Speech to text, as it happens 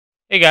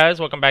Hey guys,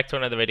 welcome back to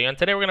another video, and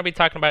today we're going to be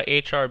talking about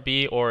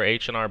HRB or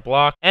H&R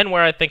Block and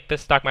where I think this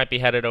stock might be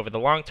headed over the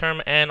long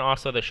term and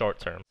also the short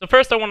term. So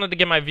first I wanted to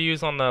give my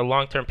views on the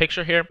long term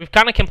picture here. We've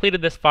kind of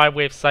completed this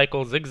 5-wave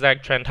cycle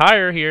zigzag trend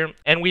higher here,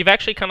 and we've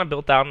actually kind of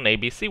built out an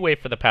ABC wave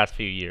for the past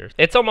few years.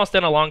 It's almost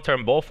in a long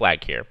term bull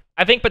flag here.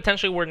 I think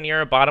potentially we're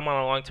near a bottom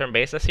on a long-term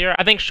basis here.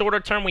 I think shorter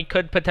term we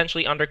could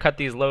potentially undercut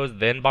these lows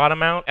then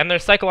bottom out, and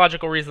there's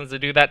psychological reasons to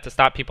do that to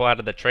stop people out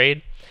of the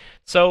trade.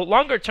 So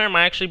longer term,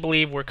 I actually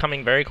believe we're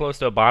coming very close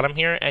to a bottom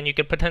here, and you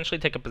could potentially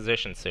take a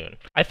position soon.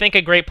 I think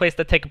a great place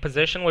to take a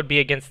position would be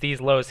against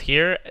these lows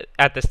here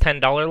at this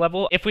 $10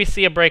 level. If we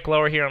see a break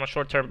lower here on a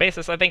short-term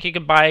basis, I think you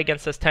could buy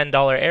against this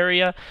 $10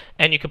 area,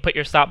 and you could put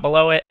your stop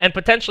below it. And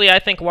potentially, I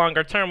think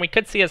longer term, we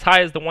could see as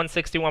high as the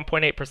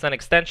 161.8%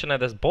 extension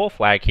of this bull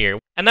flag here.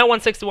 And that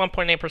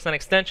 161.8%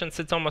 extension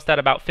sits almost at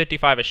about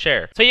 55 a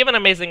share. So you have an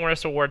amazing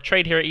risk reward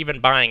trade here,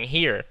 even buying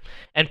here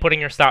and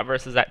putting your stop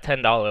versus that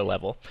 $10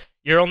 level.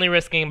 You're only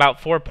risking about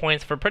 4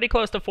 points for pretty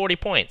close to 40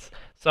 points.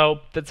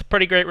 So that's a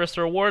pretty great risk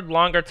to reward.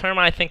 Longer term,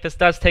 I think this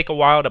does take a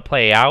while to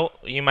play out.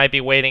 You might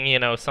be waiting,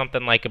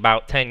 something like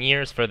about 10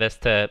 years for this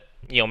to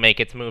make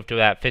its move to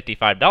that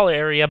 $55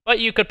 area, but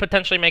you could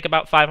potentially make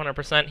about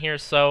 500% here,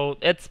 so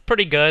it's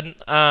pretty good.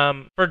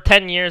 For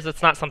 10 years,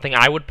 it's not something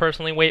I would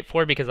personally wait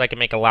for because I can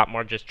make a lot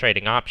more just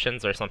trading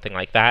options or something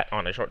like that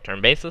on a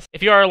short-term basis.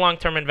 If you are a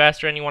long-term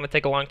investor and you want to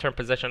take a long-term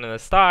position in the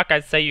stock,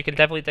 I'd say you can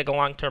definitely take a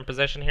long-term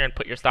position here and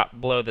put your stop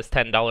below this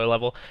 $10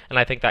 level, and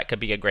I think that could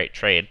be a great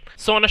trade.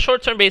 So on a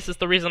short-term basis,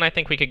 the reason I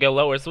think we could go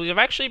lower is we've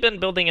actually been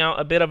building out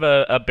a bit of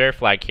a bear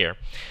flag here.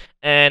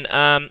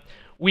 And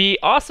we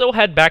also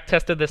had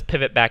back-tested this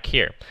pivot back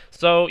here.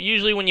 So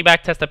usually when you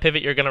back-test a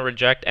pivot, you're going to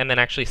reject and then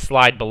actually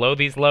slide below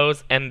these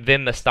lows, and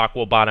then the stock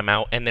will bottom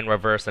out and then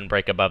reverse and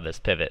break above this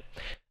pivot.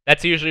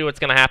 That's usually what's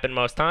going to happen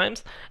most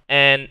times,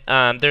 and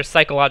there's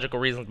psychological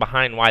reasons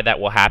behind why that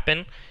will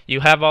happen.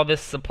 You have all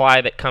this supply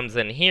that comes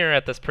in here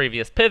at this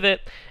previous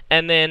pivot,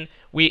 and then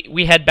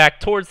we head back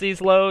towards these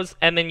lows,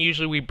 and then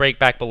usually we break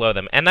back below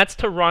them. And that's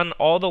to run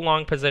all the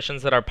long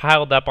positions that are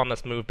piled up on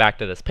this move back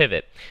to this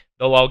pivot.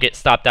 They'll all get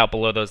stopped out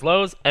below those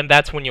lows, and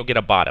that's when you'll get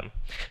a bottom.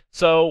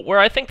 So where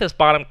I think this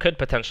bottom could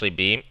potentially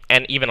be,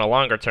 and even a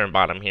longer term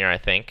bottom here, I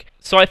think.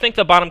 So I think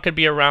the bottom could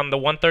be around the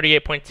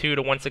 138.2 to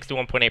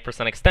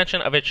 161.8%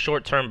 extension of its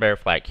short-term bear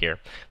flag here.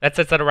 That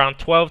sits at around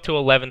 12 to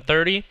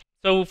 1130.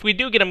 So if we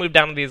do get a move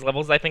down to these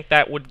levels, I think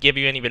that would give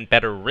you an even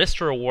better risk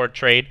to reward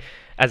trade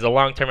as a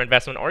long-term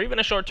investment or even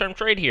a short-term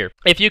trade here.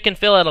 If you can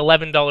fill at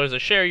 $11 a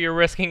share, you're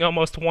risking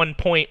almost 1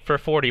 point for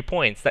 40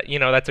 points.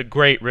 That's a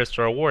great risk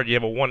to reward. You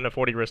have a 1 to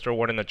 40 risk to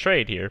reward in the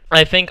trade here.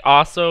 I think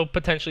also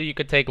potentially you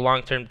could take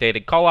long-term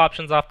dated call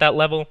options off that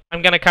level.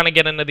 I'm going to kind of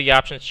get into the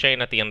options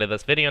chain at the end of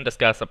this video and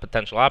discuss a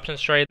potential options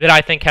trade that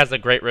I think has a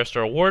great risk to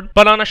reward.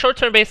 But on a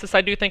short-term basis,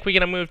 I do think we're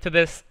going to move to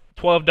this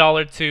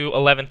 $12 to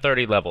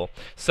 $11.30 level.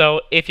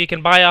 So if you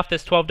can buy off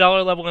this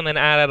 $12 level and then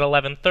add at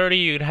 $11.30,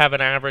 you'd have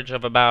an average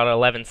of about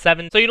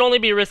 $11.70. So you'd only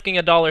be risking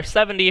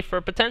 $1.70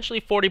 for potentially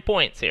 40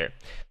 points here.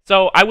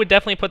 So I would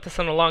definitely put this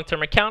in a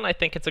long-term account. I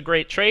think it's a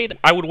great trade.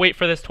 I would wait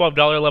for this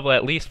 $12 level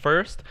at least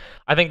first.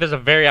 I think there's a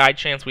very high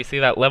chance we see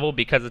that level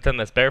because it's in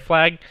this bear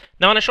flag.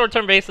 Now on a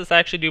short-term basis, I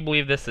actually do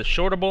believe this is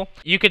shortable.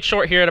 You could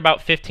short here at about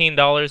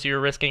 $15.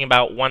 You're risking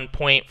about 1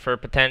 point for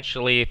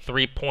potentially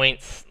 3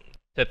 points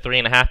to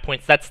 3.5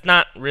 points. That's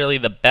not really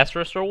the best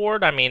risk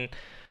reward. I mean,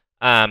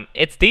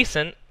 it's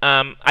decent.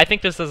 I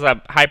think this is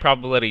a high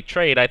probability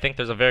trade. I think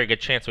there's a very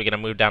good chance we're going to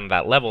move down to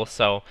that level.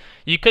 So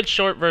you could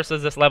short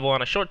versus this level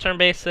on a short-term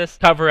basis,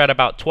 cover at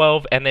about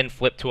 12, and then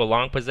flip to a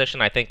long position.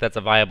 I think that's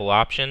a viable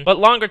option. But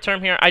longer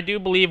term here, I do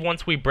believe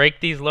once we break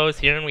these lows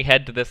here and we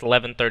head to this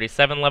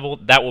 1137 level,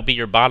 that will be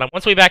your bottom.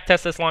 Once we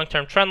backtest this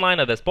long-term trend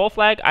line of this bull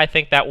flag, I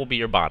think that will be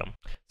your bottom.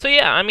 So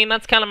yeah, I mean,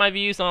 that's kind of my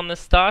views on this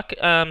stock.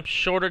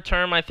 Shorter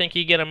term, I think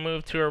you get a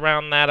move to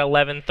around that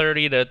 $11.30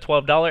 to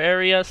 $12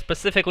 area.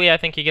 Specifically, I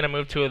think you get a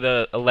move to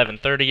the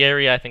 $11.30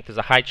 area. I think there's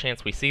a high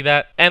chance we see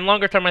that. And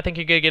longer term, I think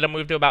you could get a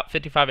move to about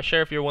 55 a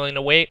share if you're willing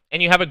to wait.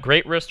 And you have a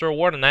great risk to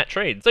reward in that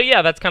trade. So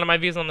yeah, that's kind of my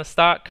views on the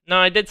stock.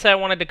 Now, I did say I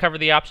wanted to cover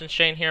the options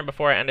chain here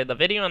before I ended the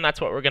video, and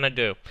that's what we're going to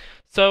do.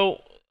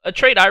 So a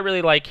trade I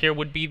really like here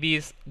would be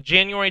these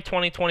January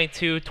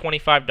 2022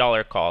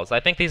 $25 calls.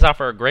 I think these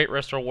offer a great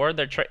risk reward.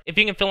 If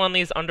you can fill on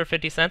these under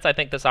 50 cents, I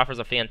think this offers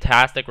a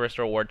fantastic risk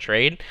reward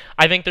trade.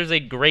 I think there's a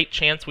great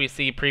chance we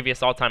see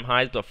previous all-time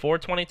highs before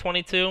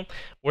 2022,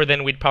 where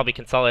then we'd probably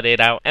consolidate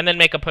out and then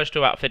make a push to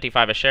about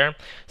 55 a share.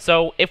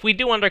 So if we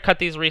do undercut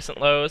these recent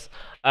lows,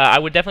 I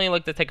would definitely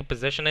look to take a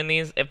position in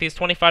these. If these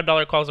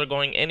 $25 calls are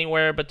going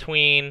anywhere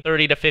between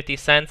 30 to 50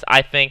 cents,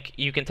 I think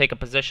you can take a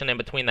position in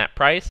between that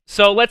price.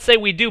 So let's say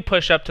we do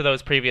push up to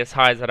those previous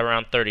highs at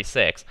around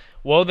 36.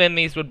 well then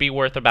these would be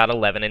worth about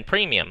 11 in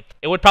premium.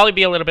 It would probably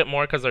be a little bit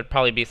more because there'd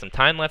probably be some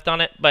time left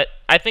on it, but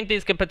I think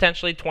these could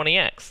potentially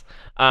 20x.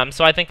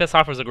 So I think this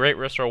offers a great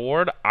risk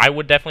reward. I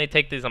would definitely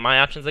take these on my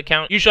options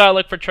account. Usually I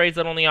look for trades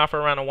that only offer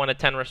around a 1 to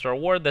 10 risk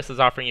reward. This is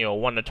offering you a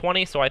 1 to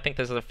 20, so I think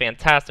this is a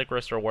fantastic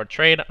risk reward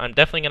trade. I'm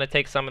definitely going to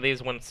take some of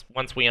these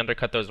once we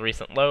undercut those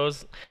recent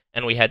lows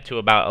and we head to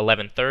about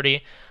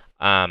 1130.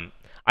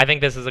 I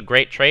think this is a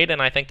great trade,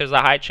 and I think there's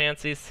a high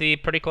chance you see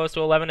pretty close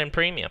to 11 in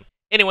premium.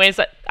 Anyways,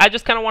 I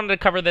just kind of wanted to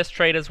cover this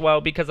trade as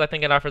well because I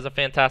think it offers a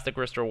fantastic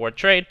risk reward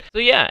trade. So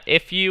yeah,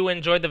 if you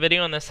enjoyed the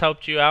video and this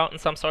helped you out in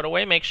some sort of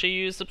way, make sure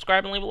you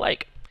subscribe and leave a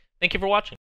like. Thank you for watching.